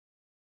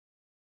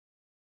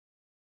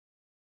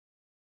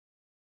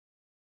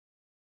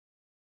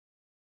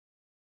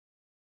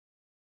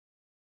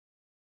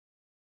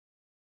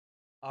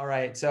All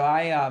right. So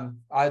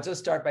I'll just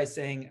start by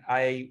saying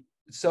I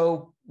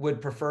so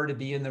would prefer to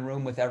be in the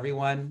room with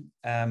everyone.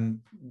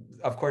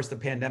 Of course, the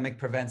pandemic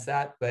prevents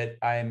that, but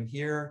I'm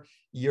here,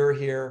 you're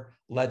here,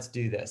 let's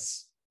do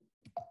this.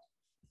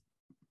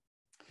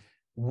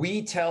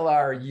 We tell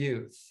our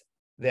youth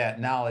that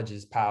knowledge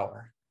is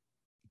power,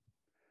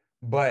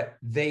 but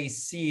they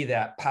see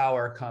that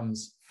power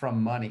comes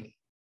from money.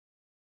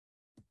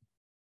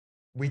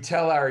 We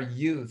tell our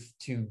youth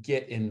to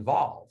get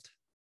involved,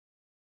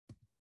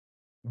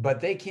 but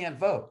they can't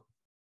vote.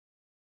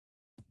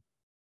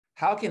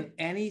 How can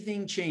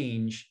anything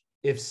change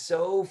if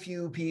so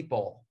few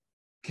people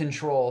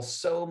control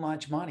so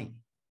much money?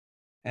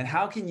 And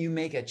how can you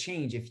make a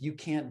change if you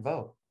can't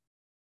vote?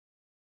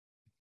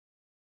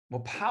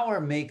 Well, power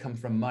may come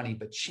from money,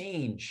 but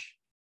change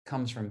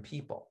comes from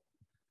people.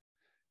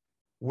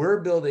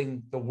 We're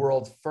building the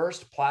world's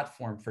first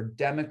platform for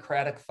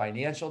democratic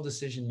financial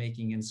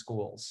decision-making in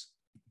schools.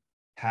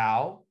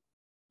 How?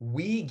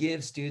 We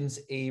give students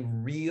a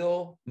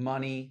real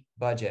money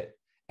budget,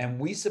 and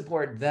we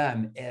support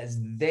them as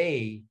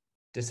they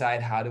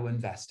decide how to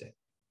invest it.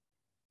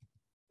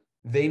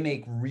 They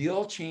make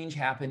real change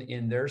happen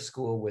in their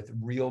school with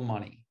real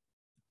money.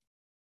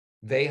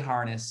 They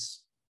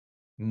harness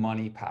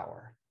money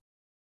power.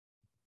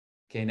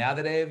 Okay, now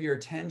that I have your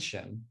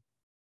attention,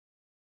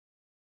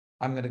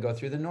 I'm going to go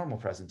through the normal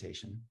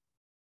presentation.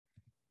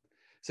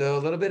 So a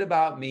little bit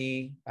about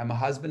me. I'm a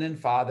husband and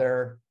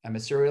father. I'm a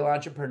serial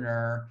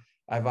entrepreneur.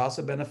 I've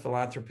also been a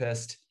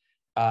philanthropist.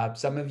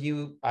 Some of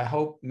you, I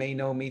hope, may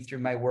know me through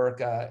my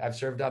work. I've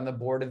served on the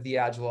board of the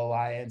Agile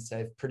Alliance.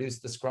 I've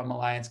produced the Scrum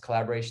Alliance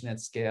Collaboration at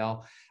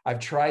Scale. I've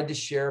tried to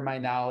share my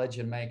knowledge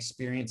and my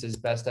experience as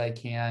best I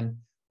can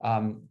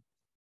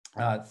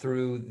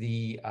through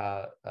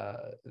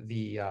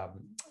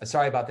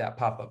sorry about that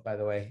pop-up, by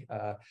the way,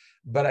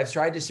 but I've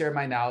tried to share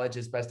my knowledge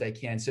as best I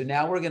can. So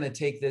now we're going to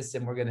take this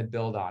and we're going to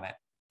build on it.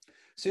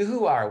 So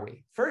who are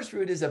we?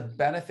 FirstRoot is a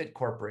benefit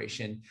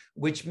corporation,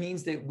 which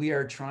means that we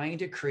are trying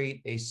to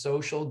create a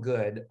social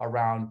good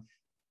around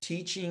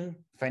teaching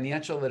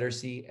financial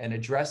literacy and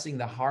addressing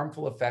the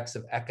harmful effects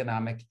of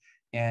economic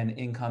and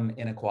income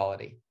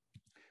inequality.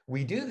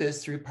 We do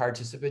this through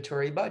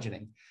participatory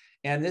budgeting.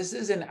 And this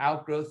is an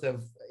outgrowth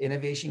of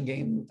Innovation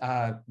Game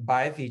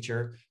by a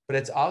Feature, but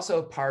it's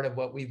also part of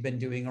what we've been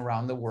doing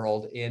around the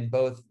world in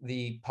both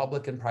the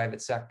public and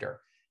private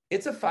sector.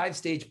 It's a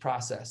 5-stage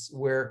process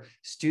where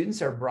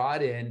students are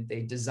brought in,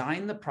 they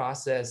design the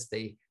process,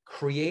 they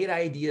create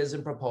ideas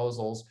and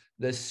proposals,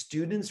 the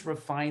students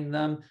refine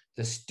them,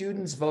 the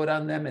students vote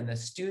on them, and the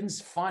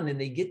students fund,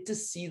 and they get to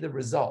see the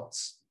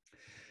results.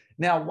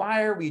 Now,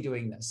 why are we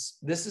doing this?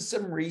 This is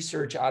some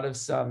research out of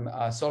some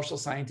social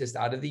scientists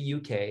out of the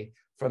UK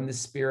from the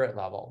Spirit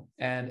level.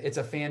 And it's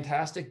a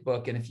fantastic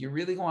book. And if you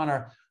really want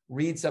to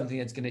read something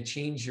that's going to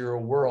change your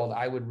world,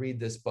 I would read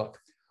this book.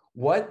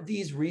 What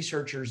these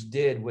researchers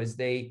did was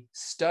they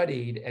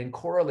studied and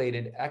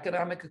correlated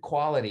economic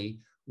equality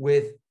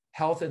with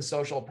health and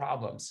social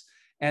problems.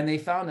 And they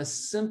found a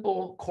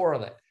simple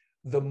correlate.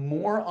 The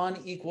more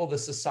unequal the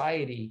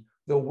society,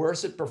 the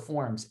worse it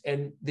performs.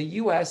 And the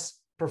US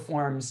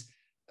performs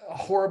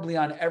horribly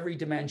on every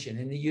dimension.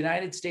 In the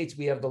United States,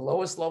 we have the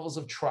lowest levels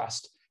of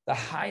trust, the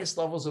highest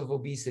levels of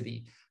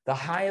obesity, the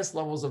highest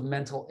levels of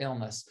mental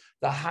illness,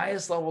 the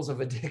highest levels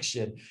of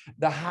addiction,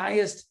 the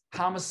highest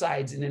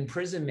homicides and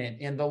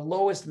imprisonment, and the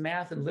lowest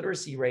math and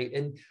literacy rate.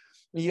 And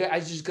I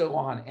just go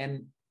on.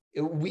 And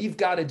we've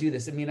got to do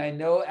this. I mean, I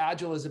know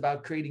Agile is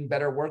about creating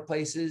better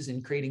workplaces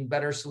and creating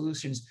better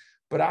solutions,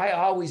 but I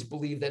always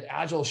believe that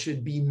Agile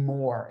should be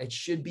more. It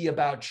should be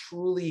about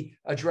truly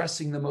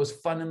addressing the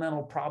most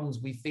fundamental problems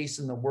we face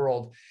in the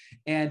world.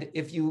 And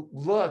if you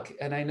look,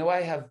 and I know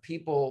I have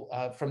people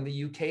from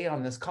the UK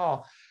on this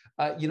call,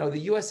 you know, the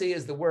USA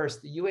is the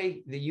worst.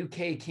 The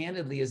UK,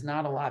 candidly, is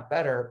not a lot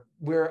better,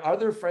 where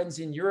other friends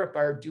in Europe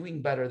are doing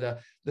better,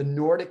 the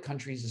Nordic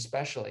countries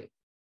especially.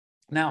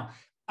 Now,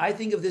 I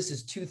think of this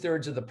as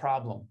 2/3 of the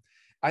problem.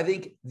 I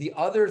think the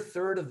other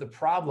third of the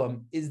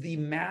problem is the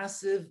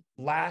massive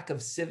lack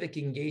of civic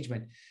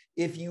engagement.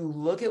 If you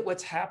look at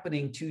what's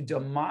happening to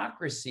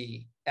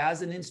democracy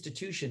as an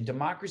institution,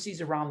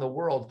 democracies around the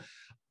world,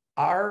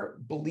 our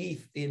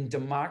belief in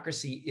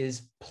democracy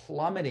is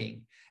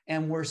plummeting,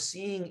 and we're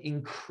seeing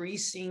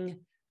increasing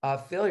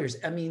failures.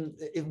 I mean,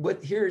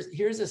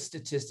 here's a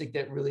statistic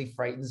that really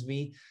frightens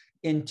me.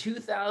 In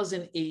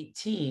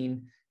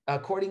 2018,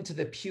 according to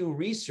the Pew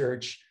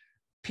Research,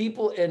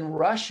 people in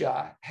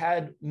Russia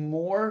had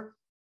more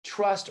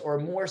trust or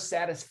more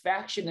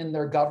satisfaction in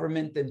their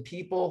government than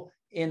people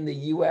in the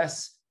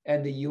US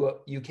and the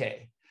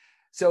UK.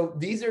 So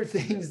these are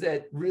things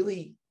that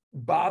really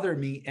bother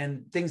me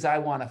and things I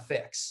want to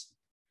fix.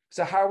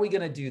 So how are we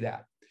going to do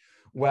that?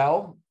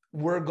 Well,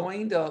 we're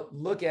going to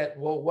look at,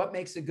 well, what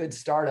makes a good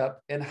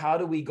startup and how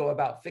do we go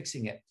about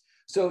fixing it?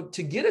 So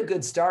to get a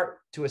good start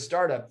to a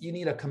startup, you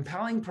need a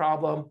compelling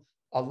problem,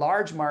 a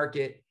large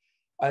market,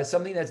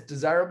 something that's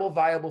desirable,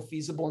 viable,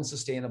 feasible, and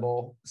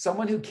sustainable,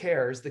 someone who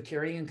cares, the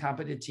caring and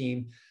competent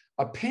team,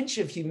 a pinch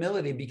of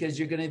humility because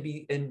you're going to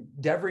be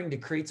endeavoring to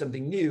create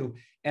something new,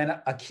 and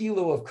a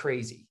kilo of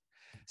crazy.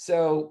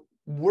 So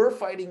we're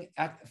fighting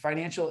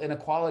financial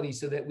inequality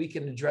so that we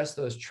can address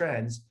those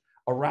trends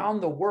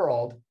around the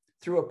world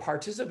through a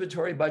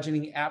participatory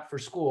budgeting app for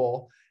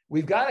school.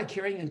 We've got a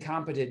caring and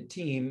competent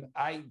team.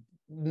 I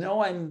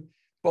know I'm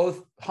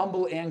both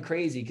humble and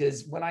crazy,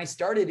 because when I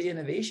started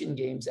innovation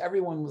games,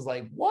 everyone was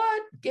like,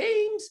 what,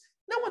 games?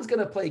 No one's going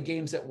to play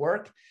games at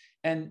work.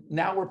 And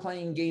now we're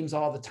playing games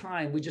all the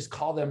time. We just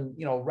call them,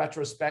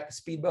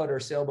 speedboat or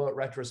sailboat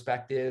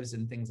retrospectives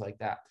and things like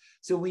that.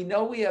 So we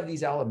know we have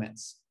these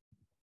elements.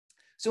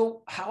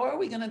 So how are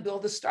we going to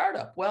build a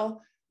startup?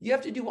 Well, you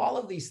have to do all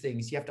of these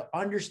things. You have to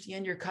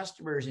understand your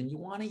customers, and you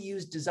want to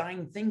use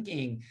design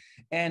thinking.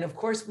 And of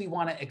course, we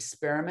want to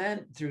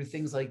experiment through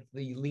things like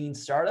the lean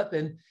startup.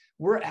 And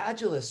we're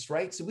agilists,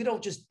 right? So we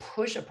don't just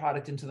push a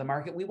product into the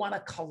market. We want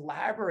to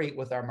collaborate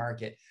with our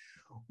market.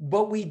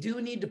 But we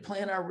do need to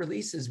plan our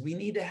releases. We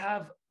need to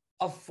have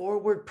a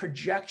forward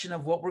projection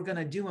of what we're going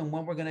to do and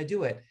when we're going to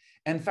do it.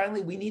 And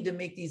finally, we need to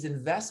make these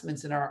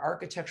investments in our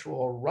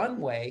architectural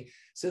runway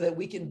so that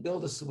we can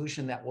build a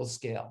solution that will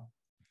scale.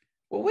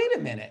 Well, wait a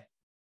minute.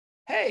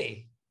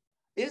 Hey,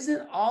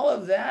 isn't all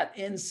of that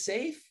in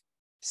SAFe?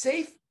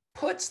 SAFe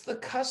puts the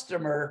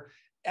customer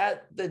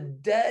at the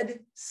dead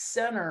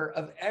center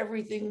of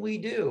everything we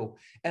do.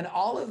 And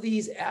all of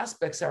these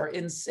aspects are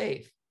in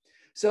SAFe.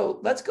 So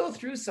let's go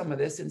through some of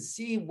this and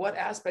see what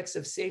aspects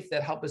of SAFe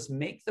that help us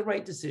make the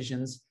right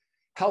decisions,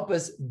 help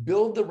us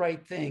build the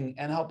right thing,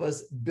 and help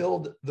us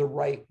build the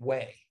right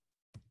way.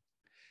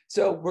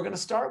 So we're going to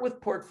start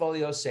with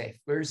portfolio SAFe.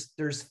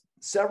 There's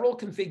several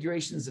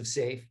configurations of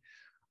SAFe.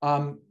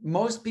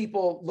 Most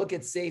people look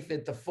at SAFe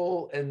at the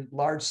full and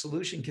large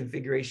solution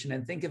configuration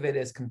and think of it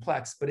as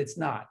complex, but it's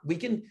not. We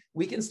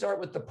can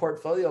start with the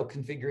portfolio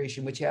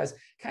configuration, which has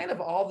kind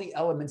of all the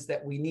elements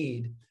that we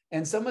need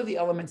and some of the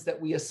elements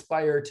that we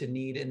aspire to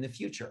need in the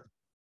future.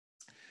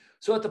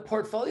 So at the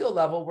portfolio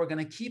level, we're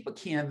going to keep a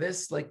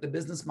canvas like the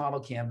business model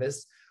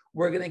canvas.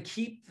 We're going to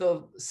keep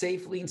the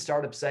SAFe lean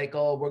startup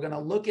cycle. We're going to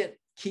look at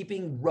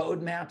keeping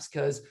roadmaps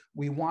because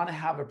we want to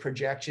have a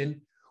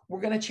projection. We're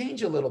going to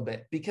change a little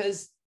bit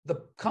because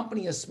the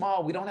company is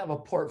small. We don't have a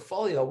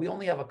portfolio. We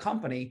only have a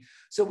company.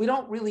 So we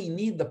don't really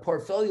need the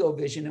portfolio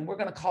vision, and we're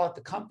going to call it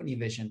the company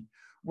vision.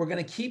 We're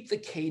going to keep the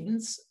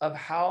cadence of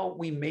how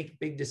we make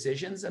big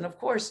decisions. And of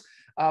course,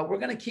 we're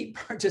going to keep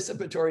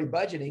participatory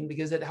budgeting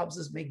because it helps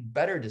us make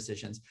better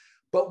decisions.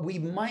 But we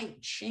might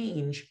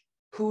change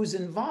who's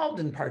involved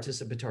in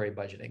participatory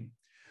budgeting.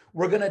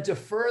 We're going to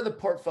defer the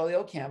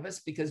portfolio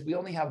canvas because we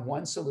only have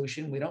one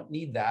solution. We don't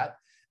need that.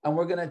 And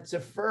we're going to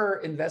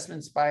defer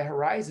investments by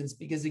horizons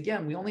because,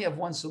 again, we only have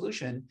one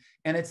solution,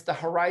 and it's the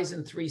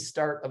Horizon 3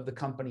 start of the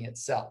company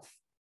itself.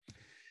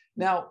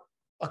 Now,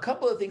 a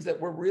couple of things that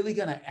we're really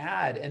going to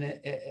add and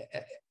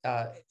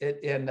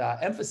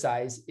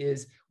emphasize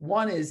is,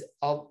 one is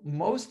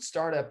most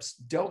startups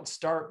don't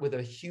start with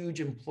a huge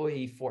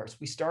employee force.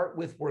 We start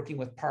with working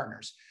with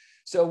partners.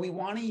 So we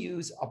want to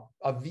use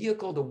a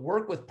vehicle to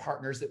work with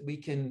partners that we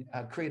can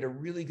create a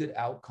really good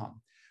outcome.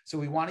 So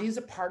we want to use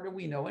a partner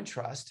we know and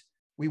trust.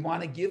 We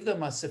want to give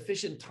them a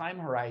sufficient time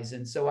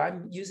horizon. So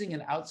I'm using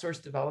an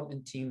outsourced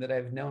development team that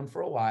I've known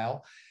for a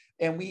while,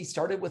 and we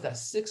started with a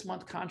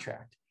 6-month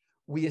contract.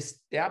 We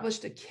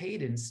established a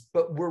cadence,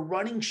 but we're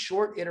running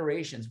short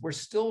iterations. We're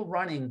still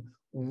running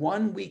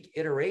 1-week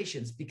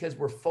iterations because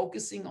we're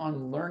focusing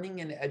on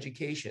learning and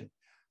education.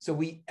 So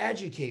we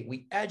educate,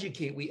 we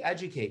educate, we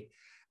educate.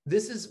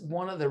 This is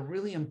one of the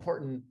really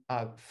important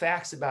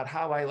facts about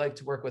how I like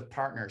to work with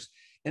partners.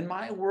 In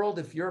my world,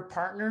 if you're a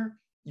partner,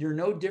 you're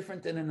no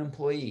different than an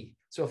employee.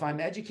 So if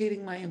I'm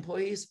educating my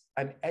employees,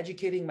 I'm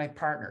educating my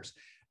partners.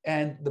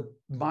 And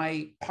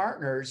my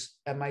partners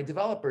and my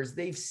developers,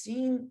 they've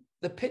seen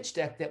the pitch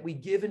deck that we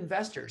give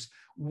investors.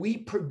 We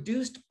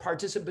produced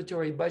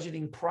participatory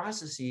budgeting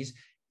processes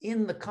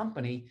in the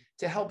company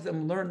to help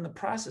them learn the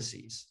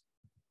processes.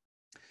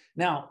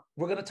 Now,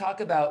 we're going to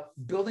talk about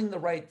building the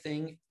right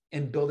thing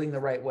and building the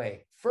right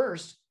way.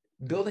 First,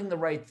 building the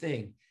right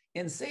thing.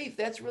 In SAFe,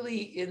 that's really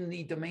in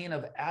the domain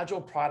of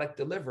agile product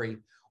delivery.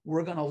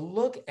 We're going to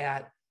look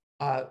at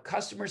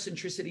customer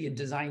centricity and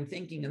design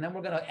thinking, and then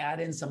we're going to add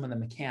in some of the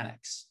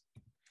mechanics.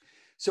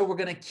 So we're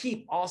going to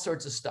keep all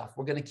sorts of stuff.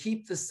 We're going to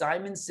keep the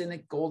Simon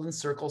Sinek golden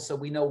circle so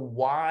we know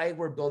why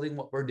we're building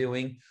what we're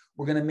doing.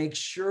 We're going to make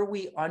sure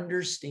we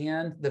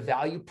understand the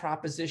value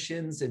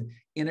propositions and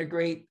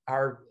integrate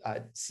our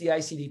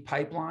CI/CD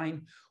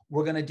pipeline.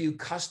 We're going to do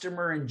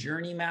customer and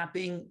journey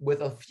mapping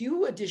with a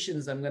few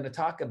additions I'm going to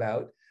talk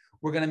about.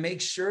 We're going to make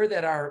sure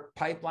that our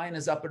pipeline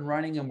is up and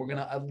running, and we're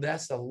going to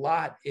invest a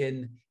lot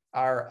in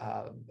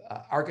our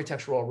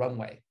architectural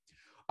runway.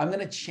 I'm going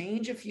to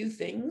change a few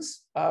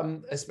things,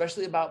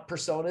 especially about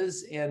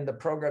personas and the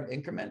program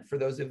increment, for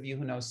those of you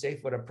who know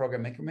SAFe, what a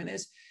program increment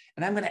is.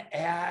 And I'm going to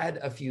add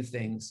a few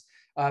things.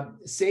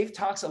 SAFe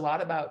talks a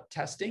lot about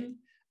testing,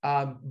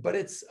 but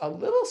it's a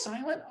little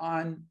silent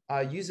on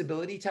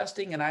usability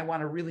testing. And I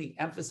want to really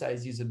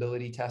emphasize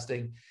usability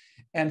testing.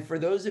 And for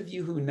those of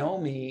you who know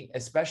me,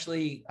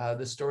 especially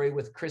the story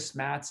with Chris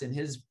Matz and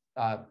his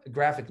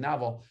graphic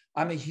novel,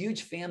 I'm a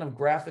huge fan of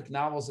graphic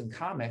novels and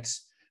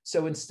comics.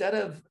 So instead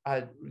of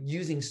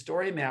using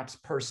story maps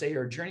per se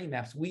or journey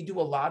maps, we do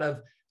a lot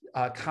of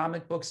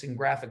comic books and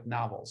graphic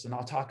novels. And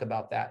I'll talk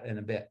about that in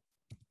a bit.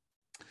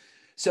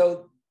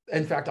 So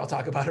in fact, I'll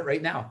talk about it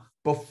right now.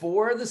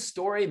 Before the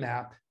story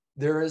map,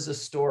 there is a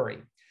story.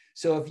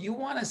 So if you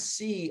want to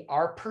see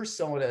our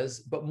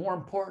personas, but more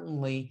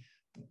importantly,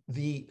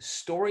 the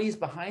stories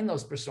behind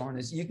those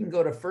personas, you can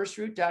go to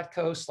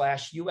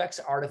firstroot.co/UX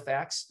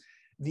artifacts.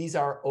 These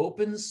are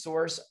open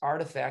source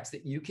artifacts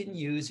that you can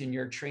use in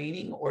your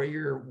training or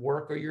your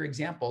work or your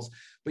examples,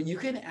 but you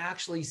can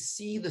actually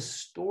see the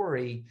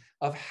story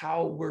of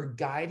how we're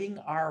guiding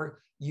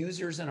our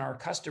users and our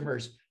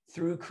customers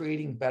through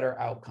creating better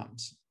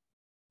outcomes.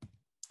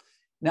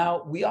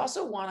 Now, we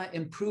also want to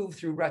improve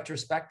through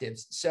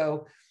retrospectives.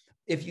 So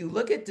if you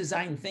look at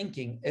design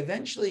thinking,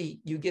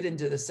 eventually you get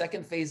into the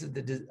second phase of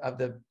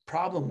the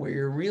problem where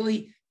you're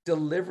really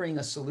delivering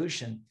a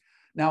solution.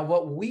 Now,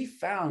 what we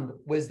found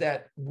was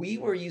that we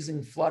were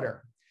using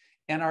Flutter,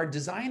 and our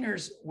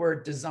designers were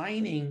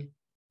designing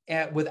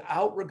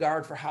without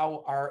regard for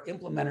how our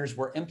implementers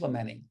were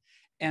implementing.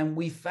 And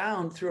we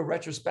found through a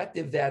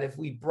retrospective that if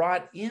we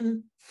brought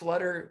in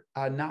Flutter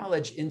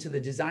knowledge into the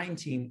design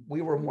team,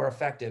 we were more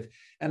effective.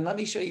 And let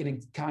me show you a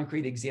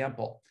concrete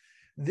example.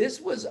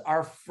 This was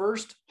our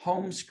first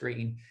home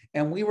screen,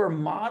 and we were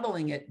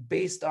modeling it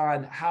based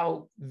on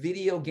how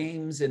video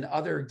games and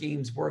other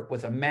games work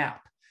with a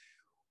map.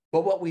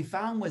 But what we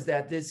found was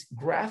that this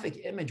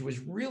graphic image was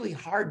really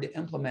hard to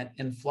implement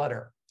in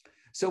Flutter.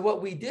 So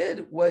what we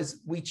did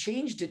was we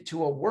changed it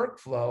to a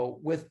workflow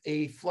with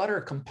a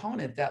Flutter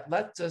component that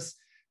lets us,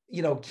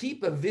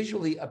 keep a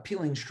visually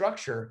appealing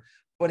structure,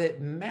 but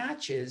it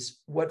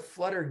matches what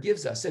Flutter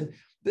gives us. And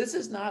this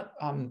is not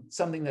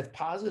something that's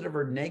positive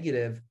or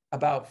negative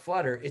about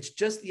Flutter. It's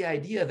just the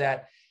idea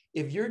that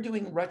if you're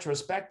doing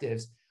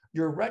retrospectives,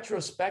 your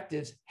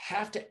retrospectives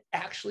have to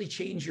actually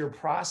change your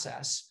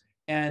process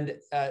and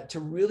to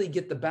really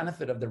get the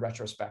benefit of the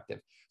retrospective.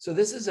 So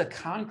this is a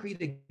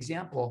concrete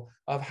example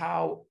of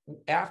how,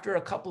 after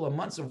a couple of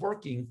months of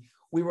working,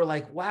 we were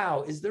like,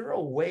 wow, is there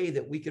a way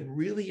that we could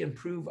really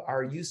improve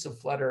our use of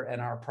Flutter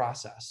and our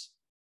process?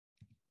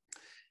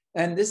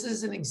 And this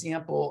is an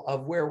example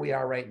of where we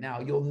are right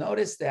now. You'll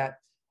notice that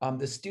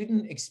the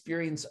student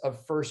experience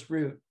of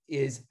FirstRoot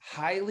is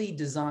highly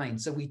designed.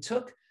 So we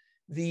took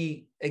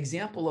the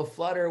example of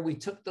Flutter, we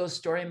took those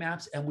story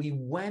maps, and we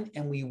went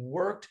and we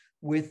worked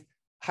with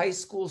high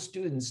school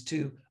students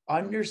to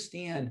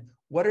understand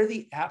what are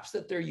the apps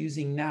that they're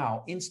using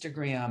now,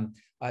 Instagram,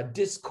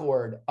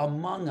 Discord,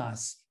 Among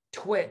Us,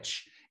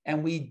 Twitch,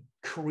 and we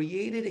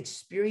created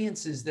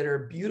experiences that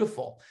are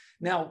beautiful.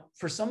 Now,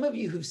 for some of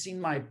you who've seen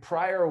my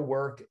prior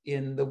work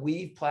in the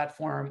Weave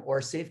platform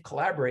or Safe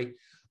Collaborate,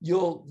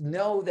 you'll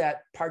know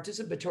that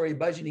participatory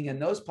budgeting in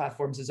those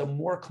platforms is a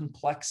more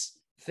complex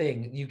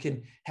thing. You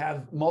can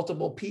have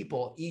multiple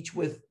people, each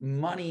with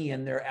money,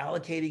 and they're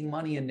allocating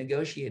money and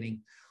negotiating.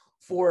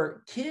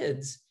 For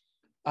kids,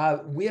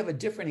 we have a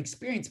different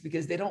experience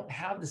because they don't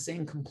have the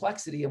same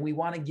complexity, and we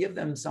want to give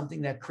them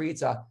something that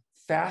creates a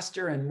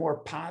faster and more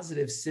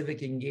positive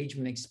civic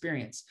engagement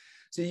experience.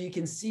 So you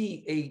can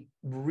see a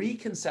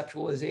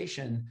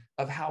reconceptualization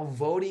of how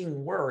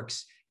voting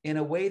works in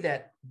a way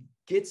that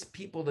gets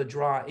people to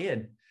draw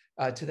in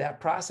to that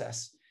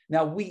process.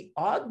 Now, we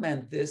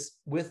augment this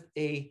with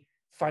a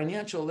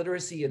financial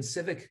literacy and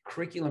civic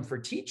curriculum for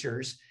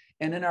teachers.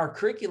 And in our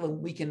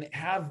curriculum, we can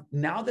have,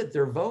 now that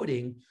they're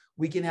voting,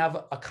 we can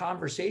have a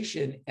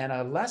conversation and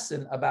a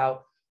lesson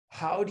about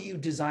how do you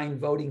design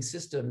voting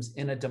systems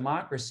in a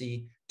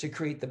democracy to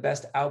create the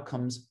best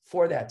outcomes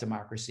for that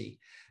democracy?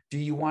 Do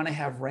you want to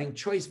have ranked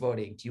choice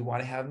voting? Do you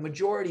want to have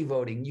majority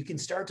voting? You can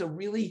start to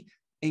really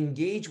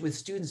engage with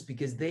students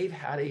because they've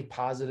had a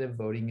positive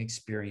voting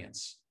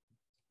experience.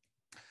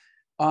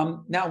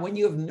 Now, when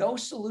you have no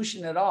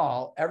solution at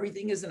all,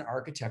 everything is an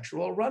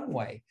architectural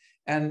runway.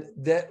 And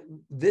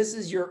this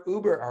is your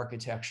Uber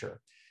architecture.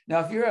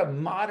 Now, if you're a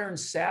modern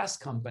SaaS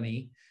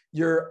company,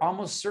 you're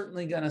almost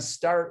certainly going to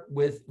start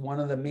with one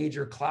of the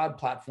major cloud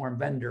platform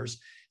vendors.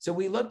 So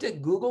we looked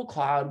at Google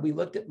Cloud, we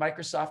looked at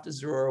Microsoft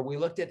Azure, we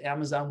looked at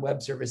Amazon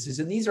Web Services,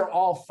 and these are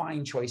all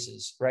fine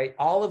choices, right?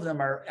 All of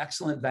them are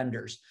excellent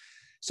vendors.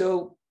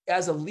 So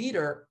as a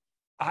leader,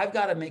 I've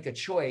got to make a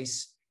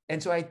choice.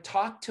 And so I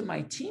talked to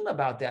my team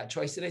about that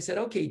choice, and I said,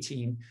 okay,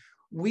 team,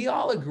 we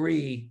all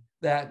agree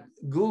that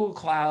Google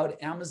Cloud,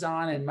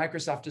 Amazon, and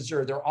Microsoft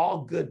Azure, they're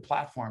all good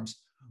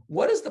platforms.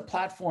 What is the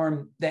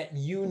platform that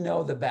you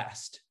know the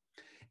best?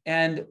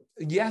 And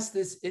yes,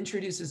 this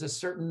introduces a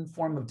certain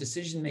form of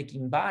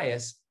decision-making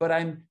bias, but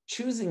I'm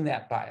choosing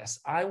that bias.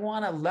 I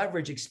want to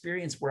leverage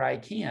experience where I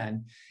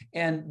can.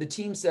 And the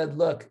team said,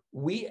 look,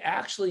 we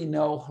actually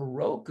know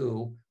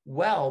Heroku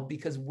well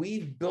because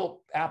we've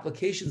built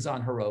applications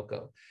on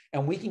Heroku,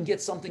 and we can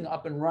get something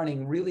up and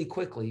running really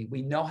quickly.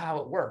 We know how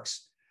it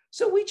works.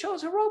 So we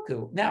chose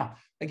Heroku. Now,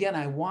 again,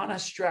 I want to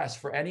stress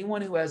for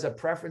anyone who has a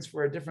preference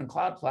for a different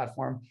cloud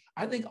platform,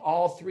 I think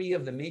all three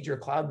of the major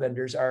cloud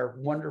vendors are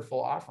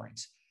wonderful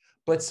offerings.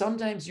 But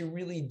sometimes you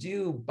really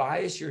do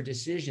bias your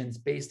decisions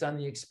based on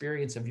the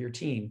experience of your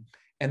team.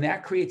 And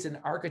that creates an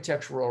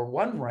architectural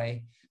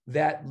runway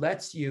that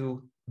lets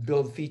you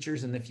build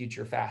features in the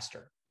future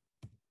faster.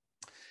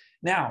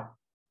 Now,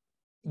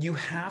 you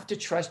have to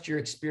trust your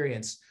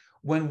experience.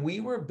 When we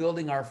were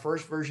building our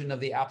first version of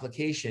the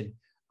application,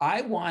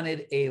 I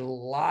wanted a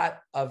lot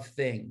of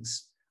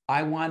things.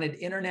 I wanted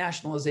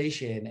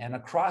internationalization and a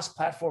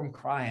cross-platform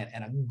client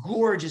and a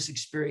gorgeous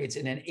experience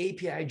in an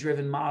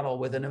API-driven model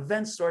with an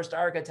event-sourced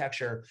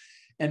architecture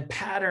and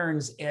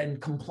patterns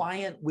and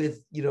compliant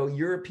with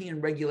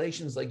European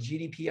regulations like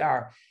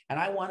GDPR. And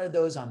I wanted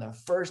those on the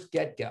first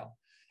get-go.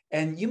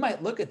 And you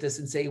might look at this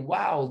and say,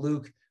 wow,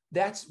 Luke,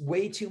 that's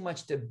way too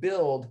much to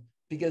build,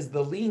 because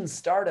the lean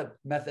startup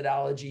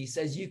methodology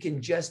says you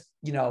can just,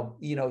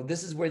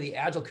 this is where the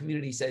Agile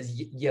community says,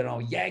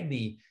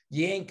 Yagni,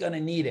 you ain't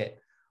gonna need it.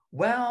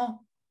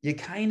 Well, you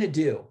kind of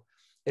do.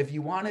 If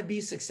you want to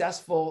be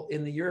successful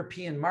in the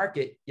European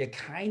market, you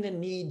kind of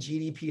need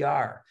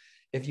GDPR.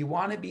 If you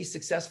want to be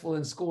successful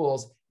in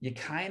schools, you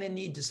kind of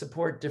need to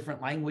support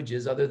different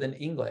languages other than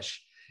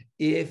English.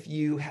 If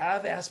you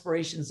have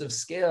aspirations of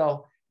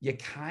scale, you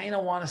kind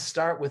of want to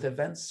start with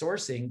event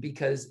sourcing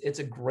because it's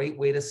a great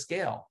way to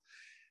scale.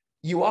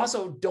 You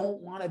also don't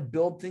want to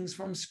build things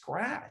from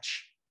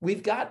scratch.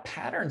 We've got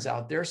patterns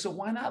out there, so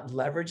why not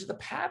leverage the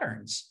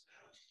patterns?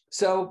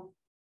 So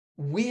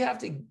we have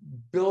to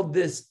build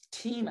this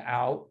team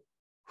out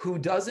who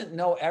doesn't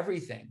know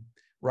everything,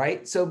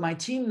 right? So my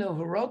team knew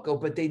Heroku,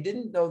 but they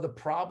didn't know the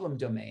problem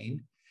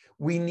domain.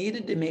 We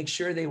needed to make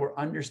sure they were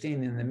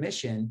understanding the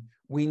mission.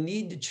 We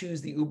need to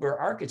choose the Uber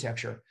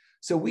architecture.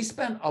 So we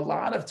spent a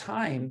lot of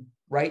time,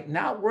 right,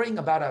 not worrying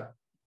about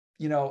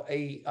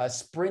a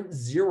sprint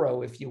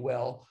zero, if you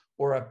will,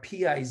 or a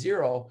PI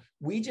zero.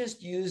 We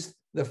just used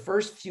the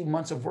first few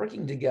months of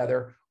working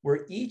together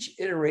where each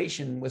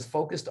iteration was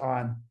focused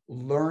on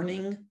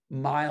learning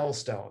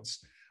milestones.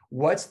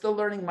 What's the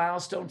learning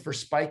milestone for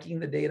spiking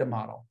the data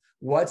model?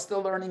 What's the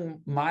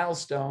learning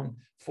milestone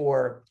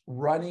for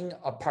running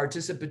a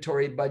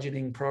participatory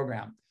budgeting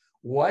program?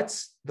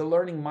 What's the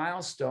learning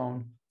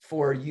milestone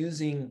for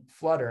using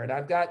Flutter? And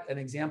I've got an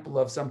example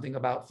of something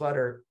about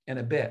Flutter in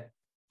a bit.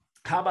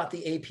 How about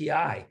the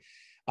API?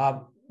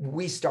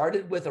 We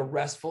started with a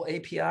RESTful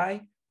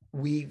API.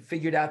 We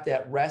figured out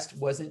that REST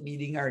wasn't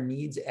meeting our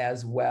needs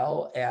as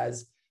well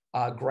as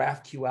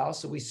GraphQL,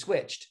 so we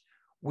switched.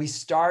 We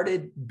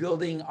started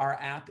building our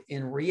app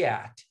in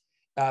React.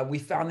 We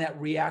found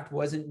that React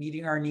wasn't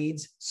meeting our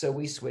needs, so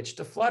we switched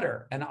to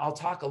Flutter. And I'll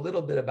talk a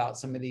little bit about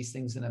some of these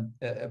things in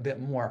a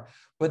bit more.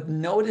 But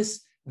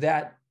notice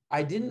that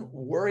I didn't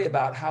worry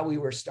about how we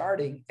were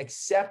starting,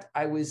 except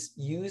I was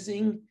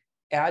using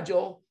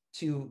Agile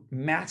to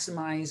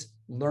maximize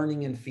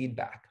learning and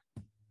feedback.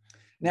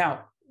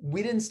 Now,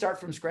 we didn't start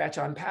from scratch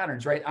on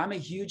patterns, right? I'm a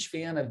huge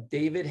fan of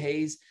David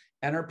Hayes'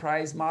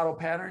 enterprise model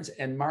patterns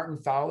and Martin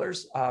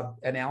Fowler's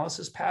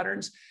analysis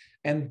patterns.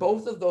 And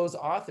both of those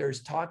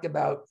authors talk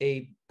about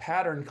a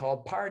pattern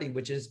called party,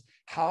 which is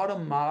how to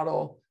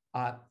model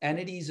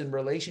entities and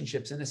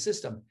relationships in a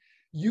system.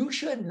 You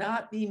should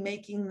not be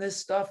making this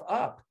stuff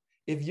up.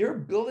 If you're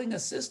building a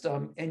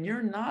system and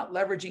you're not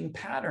leveraging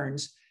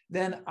patterns,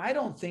 then I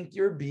don't think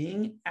you're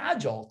being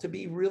agile, to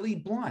be really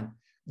blunt.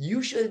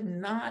 You should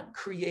not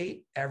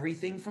create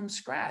everything from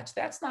scratch.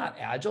 That's not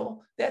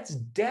agile. That's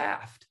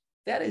daft.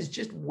 That is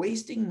just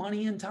wasting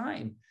money and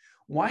time.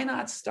 Why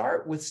not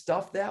start with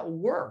stuff that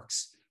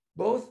works,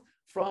 both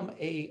from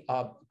a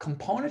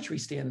componentry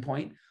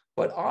standpoint,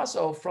 but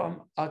also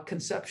from a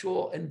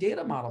conceptual and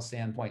data model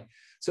standpoint?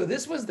 So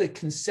this was the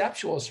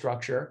conceptual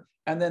structure,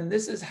 and then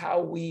this is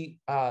how we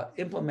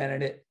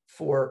implemented it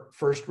for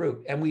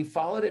FirstRoot, and we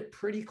followed it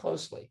pretty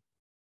closely.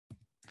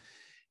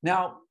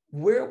 Now,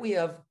 where we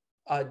have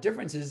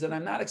differences, and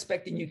I'm not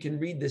expecting you can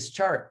read this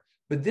chart,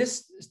 but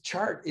this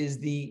chart is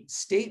the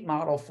state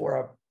model for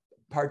a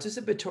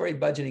participatory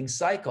budgeting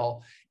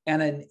cycle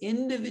and an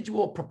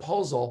individual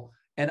proposal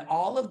and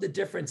all of the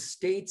different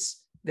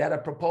states that a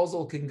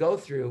proposal can go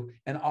through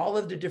and all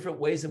of the different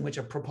ways in which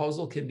a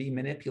proposal can be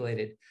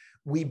manipulated.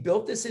 We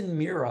built this in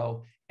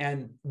Miro,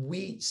 and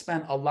we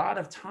spent a lot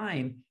of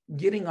time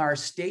getting our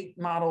state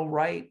model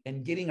right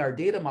and getting our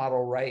data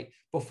model right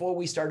before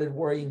we started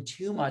worrying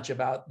too much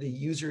about the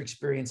user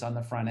experience on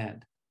the front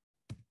end.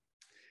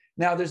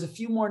 Now, there's a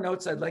few more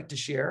notes I'd like to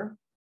share.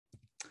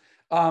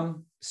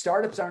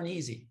 Startups aren't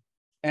easy.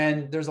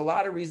 And there's a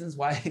lot of reasons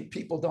why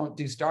people don't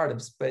do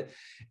startups, but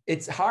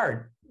it's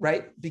hard,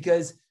 right?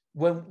 Because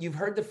when you've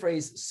heard the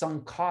phrase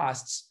sunk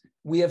costs,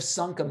 we have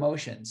sunk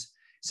emotions.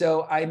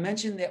 So I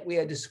mentioned that we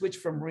had to switch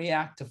from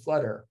React to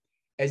Flutter.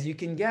 As you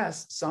can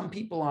guess, some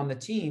people on the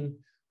team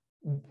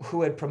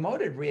who had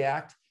promoted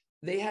React,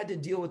 they had to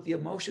deal with the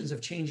emotions of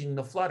changing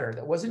to Flutter.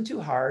 That wasn't too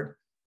hard,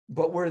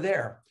 but we're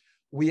there.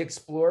 We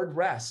explored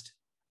REST.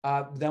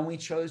 Then we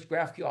chose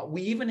GraphQL.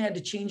 We even had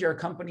to change our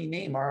company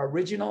name. Our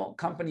original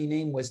company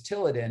name was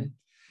Tilladin.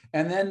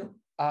 And then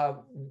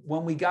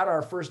when we got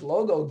our first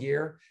logo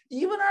gear,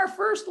 even our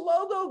first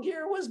logo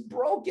gear was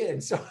broken.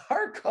 So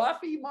our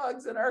coffee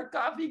mugs and our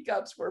coffee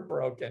cups were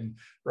broken,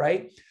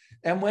 right?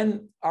 And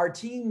when our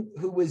team,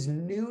 who was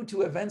new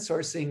to event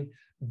sourcing,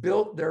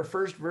 built their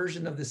first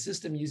version of the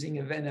system using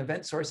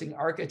event sourcing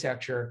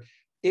architecture,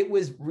 it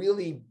was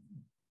really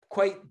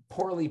quite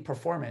poorly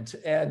performant.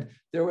 And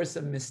there were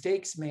some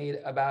mistakes made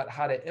about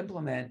how to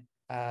implement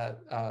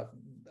event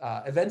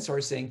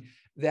sourcing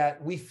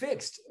that we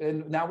fixed.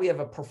 And now we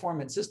have a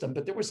performant system,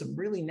 but there were some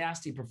really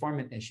nasty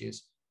performance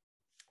issues.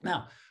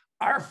 Now,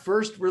 our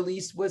first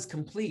release was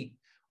incomplete.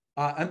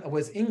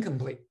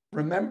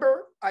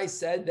 Remember, I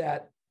said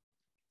that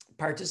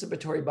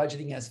participatory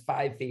budgeting has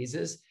 5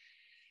 phases.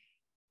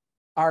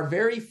 Our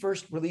very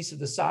first release of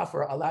the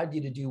software allowed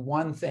you to do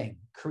one thing: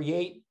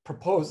 create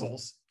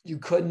proposals. You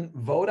couldn't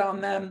vote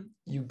on them.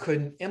 You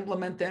couldn't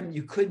implement them.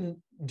 You couldn't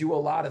do a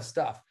lot of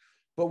stuff.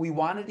 But we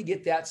wanted to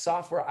get that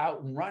software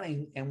out and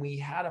running, and we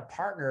had a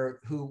partner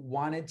who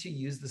wanted to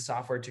use the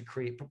software to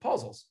create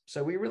proposals.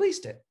 So we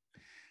released it.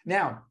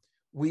 Now,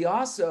 we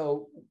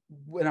also,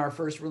 in our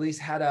first release,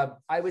 had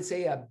I would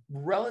say, a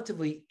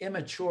relatively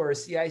immature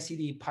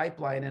CI/CD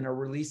pipeline and a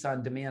release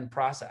on demand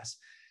process.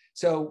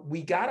 So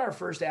we got our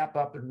first app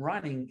up and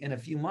running in a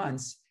few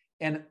months.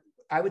 And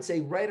I would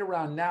say right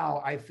around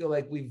now, I feel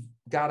like we've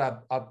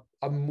got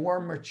a more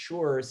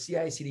mature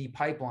CI/CD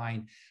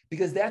pipeline,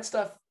 because that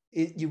stuff,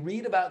 you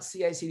read about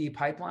CI/CD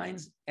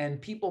pipelines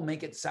and people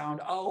make it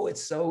sound, oh,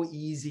 it's so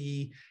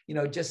easy,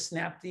 just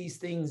snap these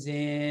things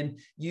in,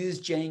 use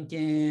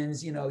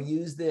Jenkins,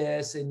 use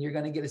this, and you're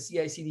going to get a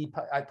CI/CD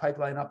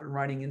pipeline up and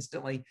running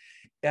instantly.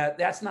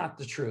 That's not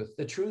the truth.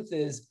 The truth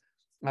is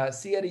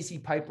CI/CD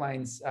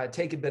pipelines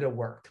take a bit of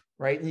work,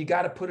 right? And you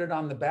got to put it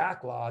on the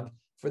backlog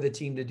for the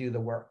team to do the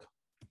work.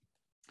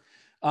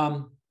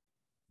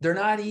 They're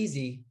not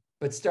easy,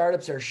 but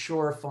startups are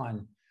sure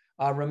fun.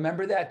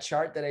 Remember that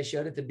chart that I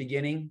showed at the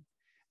beginning?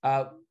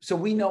 So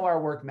we know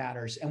our work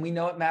matters, and we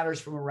know it matters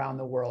from around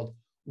the world.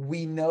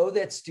 We know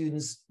that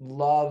students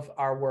love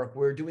our work.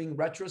 We're doing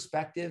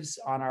retrospectives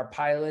on our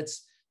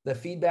pilots. The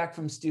feedback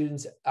from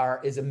students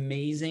is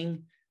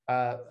amazing.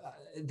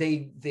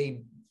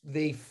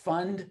 They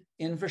fund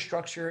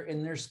infrastructure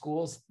in their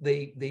schools.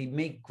 They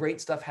make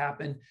great stuff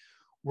happen.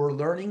 We're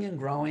learning and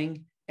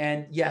growing.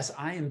 And yes,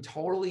 I am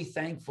totally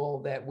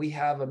thankful that we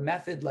have a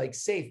method like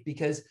SAFE,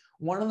 because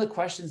one of the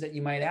questions that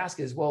you might ask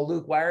is, well,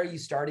 Luke, why are you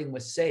starting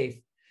with SAFE?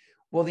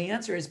 Well, the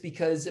answer is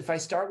because if I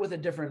start with a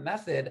different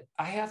method,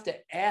 I have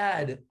to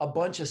add a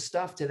bunch of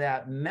stuff to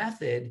that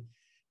method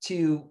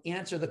to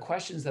answer the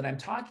questions that I'm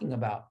talking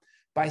about.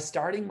 By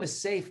starting with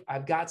SAFE,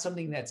 I've got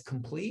something that's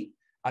complete.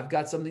 I've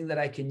got something that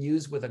I can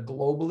use with a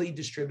globally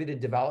distributed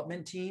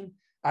development team.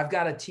 I've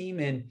got a team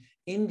in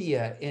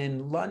India,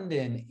 in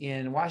London,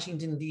 in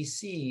Washington,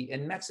 D.C.,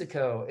 in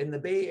Mexico, in the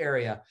Bay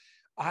Area.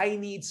 I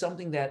need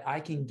something that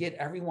I can get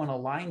everyone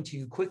aligned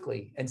to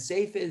quickly. And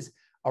SAFE is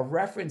a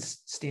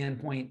reference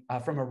standpoint,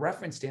 from a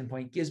reference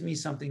standpoint, gives me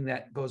something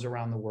that goes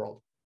around the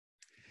world.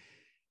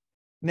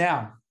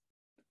 Now,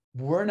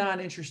 we're not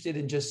interested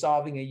in just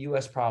solving a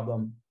US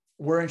problem.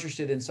 We're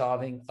interested in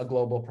solving a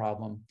global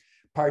problem.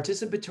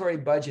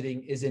 Participatory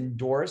budgeting is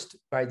endorsed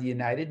by the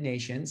United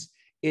Nations.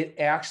 It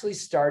actually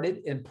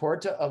started in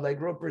Porto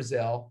Alegre,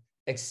 Brazil,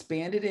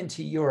 expanded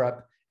into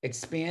Europe,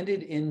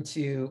 expanded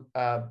into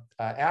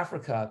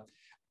Africa.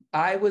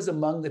 I was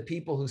among the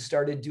people who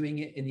started doing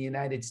it in the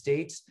United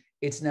States.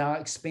 It's now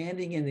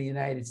expanding in the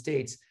United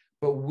States,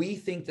 but we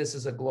think this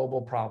is a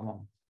global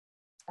problem.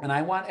 And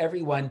I want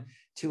everyone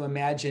to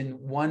imagine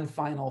one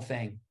final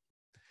thing.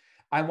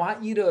 I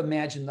want you to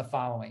imagine the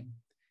following.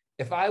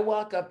 If I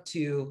walk up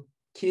to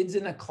kids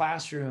in a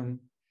classroom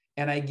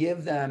and I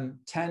give them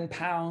 10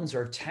 pounds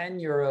or 10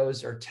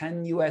 euros or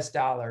 10 US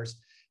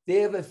dollars, they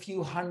have a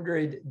few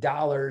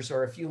 $100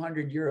 or a few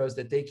 €100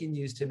 that they can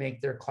use to make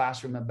their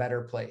classroom a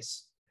better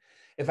place.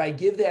 If I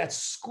give that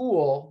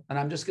school, and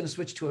I'm just going to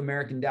switch to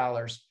American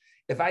dollars,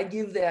 if I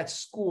give that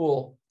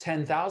school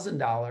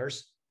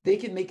 $10,000, they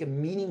can make a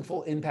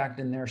meaningful impact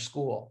in their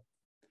school.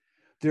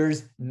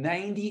 There's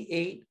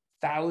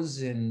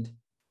 98,000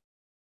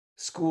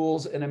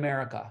 schools in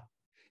America.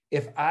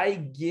 If I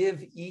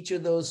give each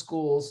of those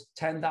schools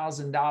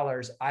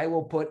 $10,000, I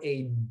will put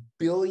 $1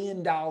 billion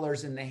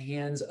in the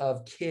hands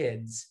of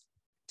kids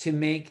to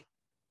make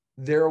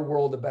their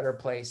world a better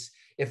place.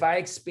 If I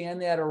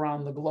expand that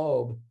around the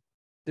globe,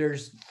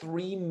 there's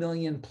 3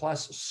 million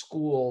plus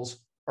schools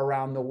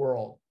around the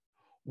world.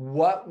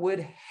 What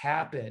would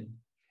happen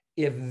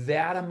if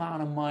that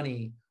amount of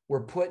money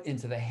were put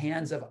into the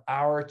hands of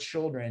our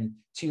children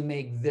to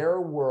make their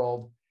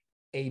world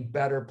a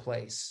better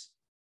place?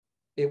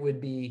 It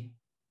would be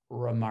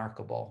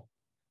remarkable.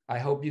 I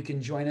hope you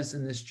can join us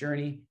in this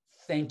journey.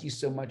 Thank you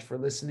so much for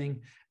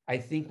listening. I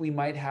think we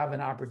might have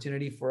an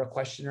opportunity for a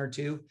question or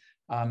two.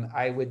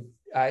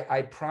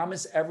 I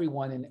promise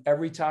everyone in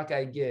every talk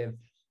I give,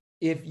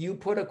 if you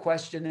put a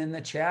question in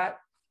the chat,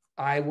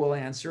 I will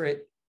answer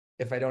it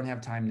if I don't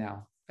have time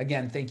now.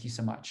 Again, thank you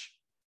so much.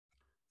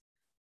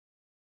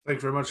 Thank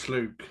you very much,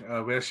 Luke.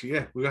 We're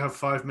gonna have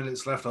 5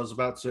 minutes left. I was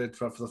about to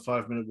interrupt for the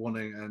 5-minute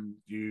warning, and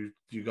you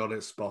got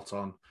it spot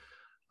on.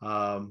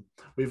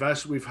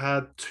 We've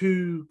had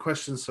 2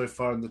 questions so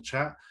far in the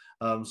chat,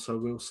 so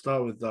we'll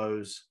start with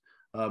those.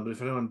 But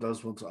if anyone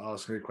does want to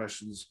ask any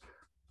questions,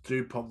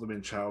 do pop them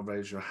in chat or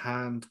raise your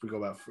hand. We've got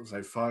about,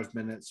 say, 5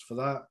 minutes for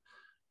that.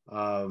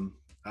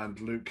 And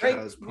Luke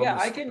has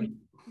promised.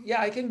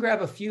 I can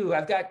grab a few.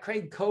 I've got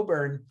Craig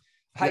Coburn.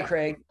 Hi,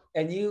 Craig.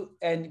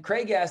 And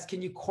Craig asked,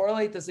 can you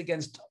correlate this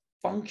against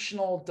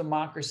functional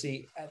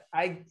democracy?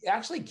 I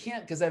actually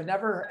can't, because I've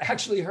never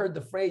actually heard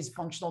the phrase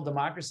functional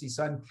democracy.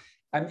 So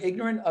I'm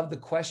ignorant of the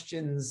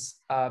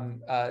question's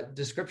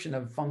description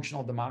of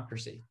functional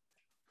democracy.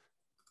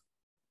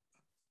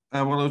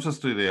 Well, I'll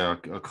just do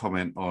a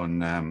comment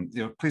on,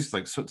 places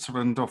like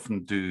Switzerland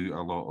often do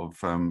a lot of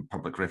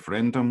public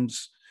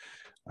referendums.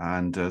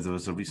 And there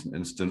was a recent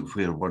incident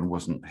where one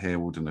wasn't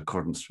held in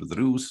accordance with the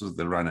rules, so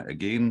they ran it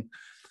again.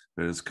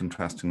 Whereas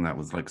contrasting that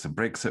with like the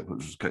Brexit,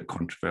 which was quite a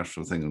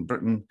controversial thing in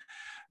Britain.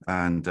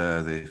 And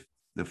they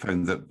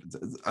found that,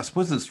 I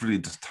suppose it's really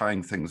just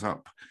tying things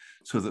up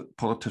so that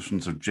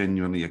politicians are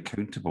genuinely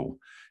accountable,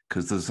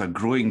 because there's a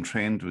growing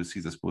trend, we see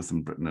this both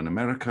in Britain and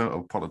America,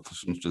 of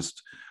politicians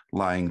just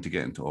lying to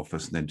get into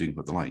office and then doing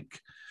what they like.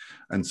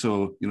 And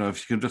so,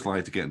 if you can just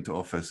lie to get into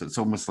office, it's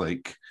almost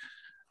like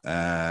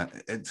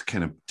it's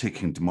kind of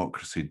taking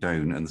democracy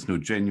down, and there's no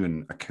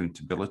genuine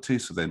accountability,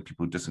 so then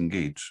people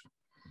disengage.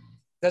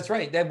 That's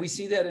right. That we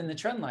see that in the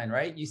trend line,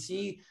 right? You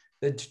see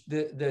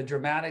the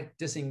dramatic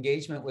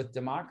disengagement with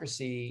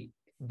democracy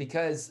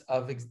because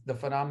of the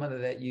phenomena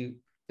that you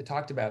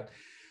talked about.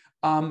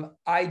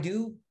 I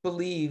do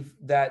believe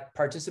that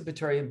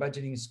participatory and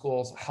budgeting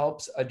schools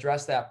helps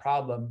address that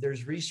problem.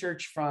 There's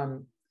research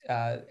from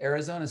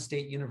Arizona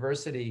State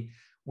University,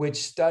 which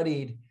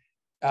studied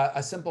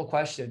a simple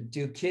question: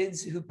 do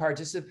kids who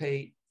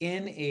participate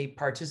in a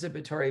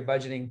participatory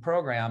budgeting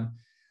program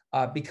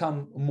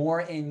become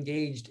more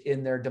engaged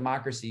in their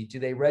democracy? Do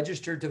they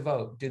register to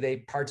vote? Do they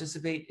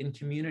participate in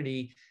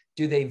community?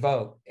 Do they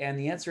vote? And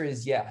the answer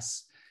is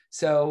yes.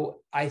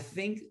 So I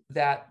think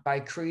that by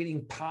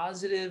creating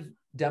positive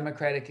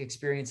democratic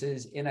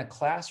experiences in a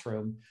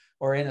classroom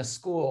or in a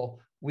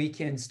school, we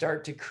can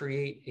start to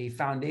create a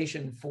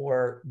foundation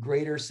for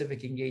greater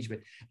civic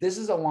engagement. This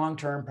is a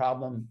long-term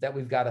problem that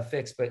we've got to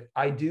fix, but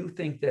I do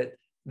think that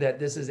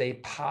this is a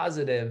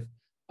positive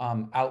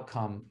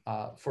outcome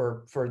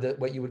for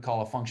what you would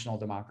call a functional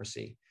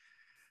democracy.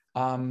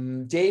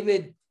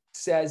 David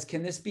says,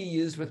 can this be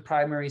used with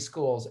primary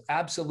schools?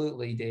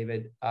 Absolutely,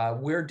 David.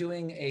 We're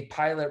doing a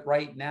pilot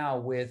right now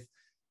with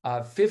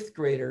 5th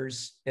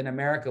graders in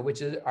America,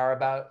 which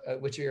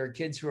are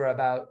kids who are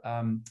about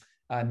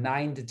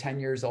 9 to 10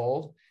 years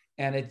old,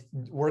 and it's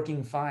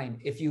working fine.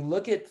 If you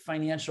look at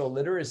financial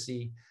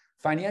literacy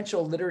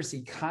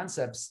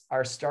concepts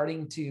are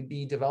starting to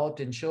be developed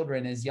in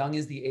children as young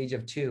as the age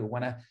of 2.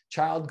 When a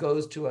child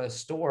goes to a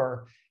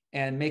store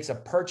and makes a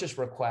purchase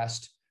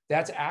request,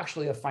 that's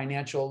actually a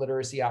financial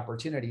literacy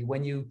opportunity.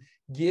 When you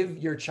give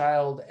your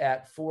child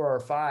at 4 or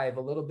 5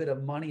 a little bit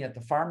of money at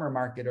the farmer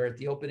market or at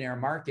the open air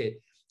market,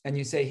 and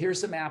you say,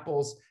 here's some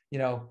apples,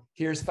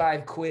 here's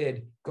 5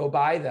 quid, go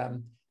buy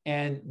them,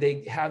 and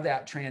they have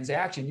that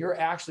transaction, you're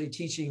actually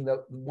teaching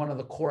one of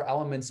the core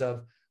elements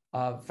of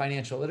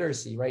financial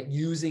literacy, right?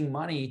 Using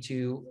money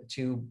to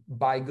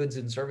buy goods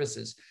and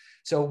services.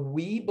 So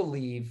we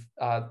believe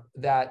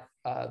that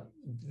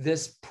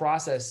this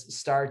process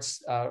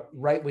starts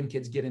right when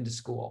kids get into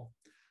school.